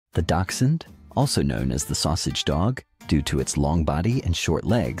The Dachshund, also known as the sausage dog due to its long body and short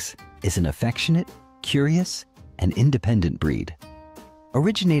legs, is an affectionate, curious, and independent breed.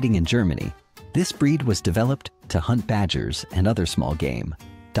 Originating in Germany, this breed was developed to hunt badgers and other small game.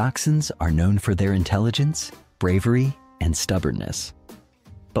 Dachshunds are known for their intelligence, bravery, and stubbornness.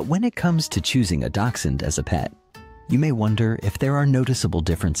 But when it comes to choosing a Dachshund as a pet, you may wonder if there are noticeable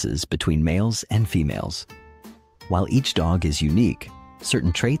differences between males and females. While each dog is unique,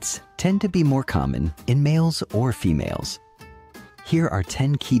 certain traits tend to be more common in males or females. Here are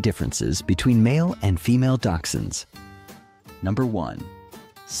 10 key differences between male and female Dachshunds. Number 1.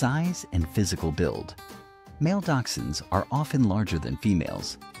 Size and physical build. Male Dachshunds are often larger than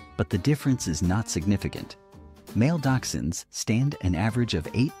females, but the difference is not significant. Male Dachshunds stand an average of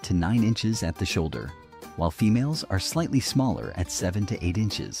 8 to 9 inches at the shoulder, while females are slightly smaller at 7 to 8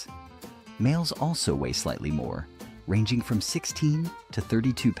 inches. Males also weigh slightly more, ranging from 16 to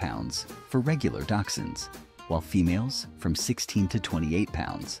 32 pounds for regular Dachshunds, while females from 16 to 28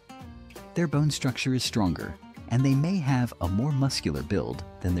 pounds. Their bone structure is stronger, and they may have a more muscular build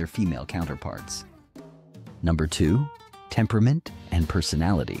than their female counterparts. Number 2. Temperament and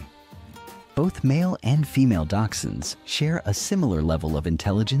personality. Both male and female Dachshunds share a similar level of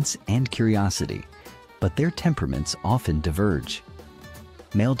intelligence and curiosity, but their temperaments often diverge.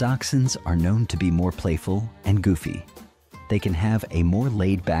 Male Dachshunds are known to be more playful and goofy. They can have a more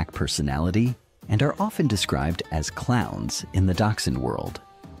laid-back personality and are often described as clowns in the Dachshund world.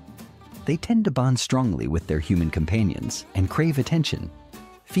 They tend to bond strongly with their human companions and crave attention.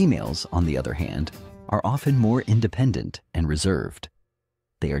 Females, on the other hand, are often more independent and reserved.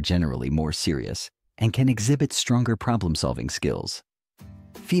 They are generally more serious and can exhibit stronger problem-solving skills.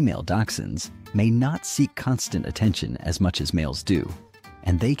 Female Dachshunds may not seek constant attention as much as males do,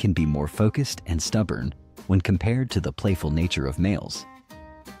 and they can be more focused and stubborn when compared to the playful nature of males.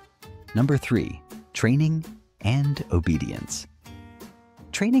 Number 3. Training and obedience.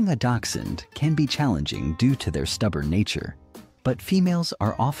 Training a Dachshund can be challenging due to their stubborn nature, but females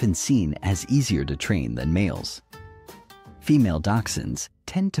are often seen as easier to train than males. Female Dachshunds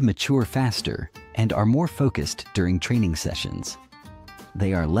tend to mature faster and are more focused during training sessions.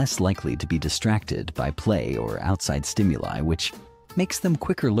 They are less likely to be distracted by play or outside stimuli, which makes them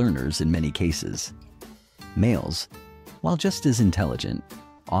quicker learners in many cases. Males, while just as intelligent,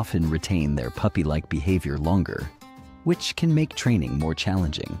 often retain their puppy-like behavior longer, which can make training more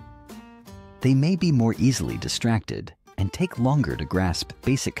challenging. They may be more easily distracted and take longer to grasp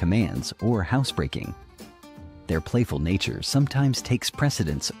basic commands or housebreaking. Their playful nature sometimes takes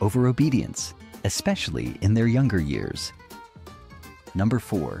precedence over obedience, especially in their younger years. Number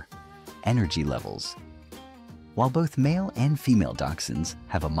 4. Energy levels. While both male and female Dachshunds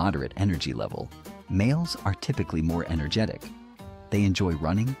have a moderate energy level, males are typically more energetic. They enjoy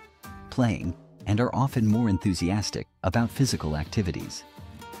running, playing, and are often more enthusiastic about physical activities.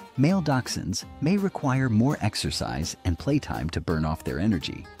 Male Dachshunds may require more exercise and playtime to burn off their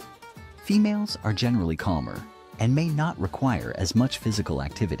energy. Females are generally calmer and may not require as much physical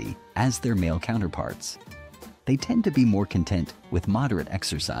activity as their male counterparts. They tend to be more content with moderate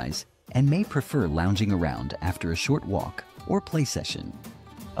exercise and may prefer lounging around after a short walk or play session.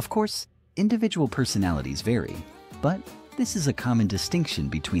 Of course, individual personalities vary, but this is a common distinction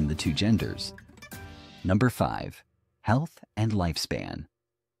between the two genders. Number 5. Health and lifespan.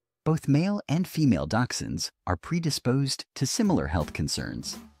 Both male and female Dachshunds are predisposed to similar health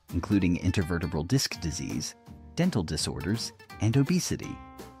concerns, including intervertebral disc disease, dental disorders, and obesity.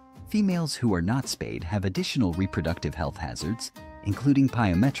 Females who are not spayed have additional reproductive health hazards, including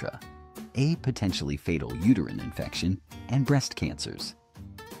pyometra, a potentially fatal uterine infection, and breast cancers.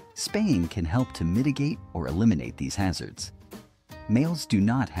 Spaying can help to mitigate or eliminate these hazards. Males do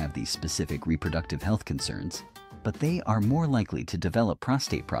not have these specific reproductive health concerns, but they are more likely to develop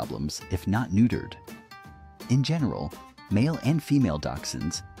prostate problems if not neutered. In general, male and female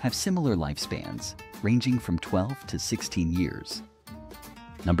Dachshunds have similar lifespans, ranging from 12 to 16 years.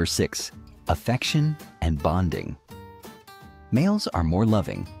 Number 6. Affection and bonding. Males are more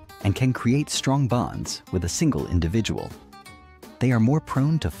loving and can create strong bonds with a single individual. They are more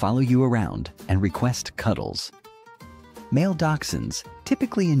prone to follow you around and request cuddles. Male Dachshunds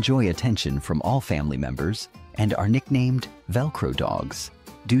typically enjoy attention from all family members and are nicknamed Velcro dogs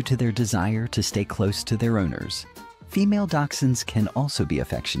due to their desire to stay close to their owners. Female Dachshunds can also be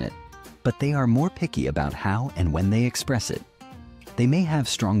affectionate, but they are more picky about how and when they express it. They may have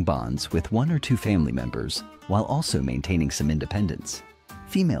strong bonds with 1 or 2 family members while also maintaining some independence.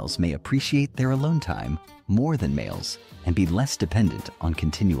 Females may appreciate their alone time more than males and be less dependent on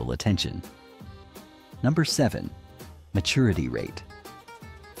continual attention. Number 7. Maturity rate.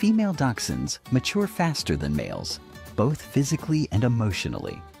 Female dachshunds mature faster than males, both physically and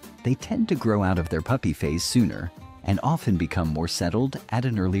emotionally. They tend to grow out of their puppy phase sooner and often become more settled at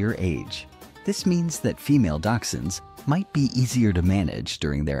an earlier age. This means that female dachshunds might be easier to manage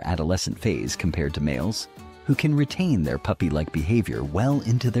during their adolescent phase compared to males, who can retain their puppy-like behavior well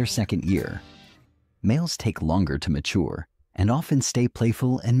into their second year. Males take longer to mature and often stay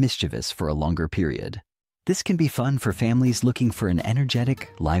playful and mischievous for a longer period. This can be fun for families looking for an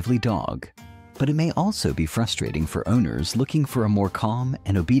energetic, lively dog, but it may also be frustrating for owners looking for a more calm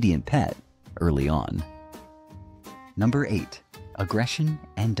and obedient pet early on. Number 8. Aggression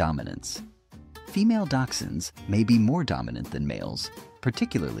and dominance. Female dachshunds may be more dominant than males,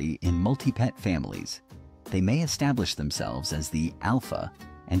 particularly in multi-pet families. They may establish themselves as the alpha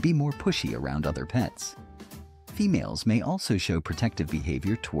and be more pushy around other pets. Females may also show protective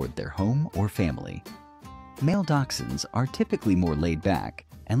behavior toward their home or family. Male dachshunds are typically more laid back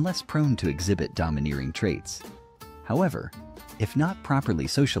and less prone to exhibit domineering traits. However, if not properly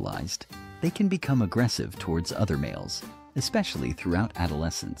socialized, they can become aggressive towards other males, especially throughout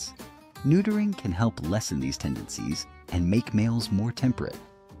adolescence. Neutering can help lessen these tendencies and make males more temperate.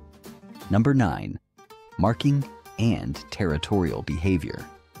 Number 9. Marking and territorial behavior.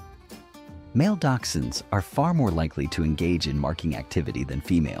 Male dachshunds are far more likely to engage in marking activity than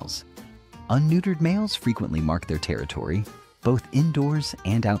females. Unneutered males frequently mark their territory, both indoors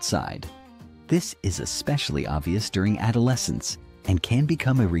and outside. This is especially obvious during adolescence and can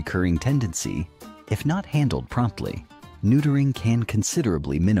become a recurring tendency if not handled promptly. Neutering can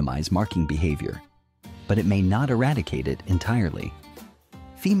considerably minimize marking behavior, but it may not eradicate it entirely.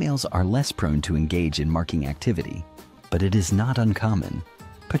 Females are less prone to engage in marking activity, but it is not uncommon,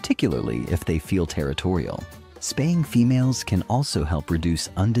 particularly if they feel territorial. Spaying females can also help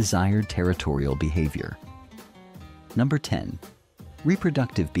reduce undesired territorial behavior. Number 10.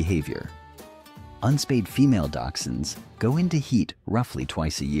 Reproductive behavior. Unspayed female dachshunds go into heat roughly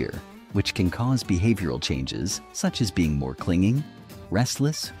twice a year, which can cause behavioral changes such as being more clinging,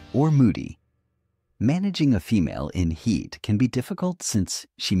 restless, or moody. Managing a female in heat can be difficult since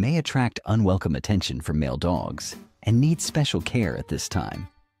she may attract unwelcome attention from male dogs and need special care at this time.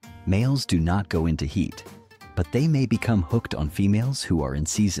 Males do not go into heat, but they may become hooked on females who are in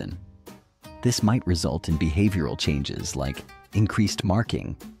season. This might result in behavioral changes like increased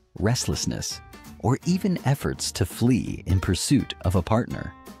marking, restlessness, or even efforts to flee in pursuit of a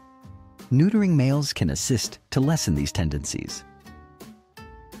partner. Neutering males can assist to lessen these tendencies.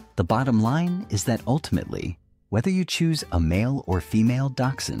 The bottom line is that ultimately, whether you choose a male or female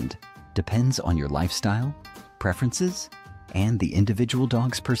dachshund depends on your lifestyle, preferences, and the individual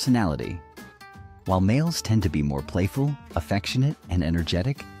dog's personality. While males tend to be more playful, affectionate, and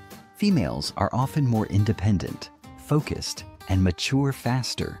energetic, females are often more independent, focused, and mature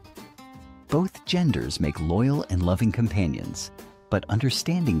faster. Both genders make loyal and loving companions, but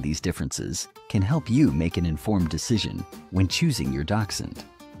understanding these differences can help you make an informed decision when choosing your dachshund.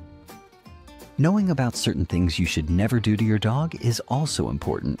 Knowing about certain things you should never do to your dog is also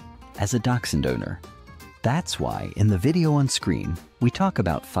important as a dachshund owner. That's why in the video on screen, we talk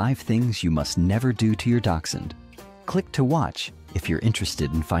about 5 things you must never do to your dachshund. Click to watch if you're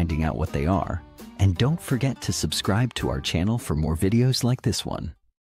interested in finding out what they are, and don't forget to subscribe to our channel for more videos like this one.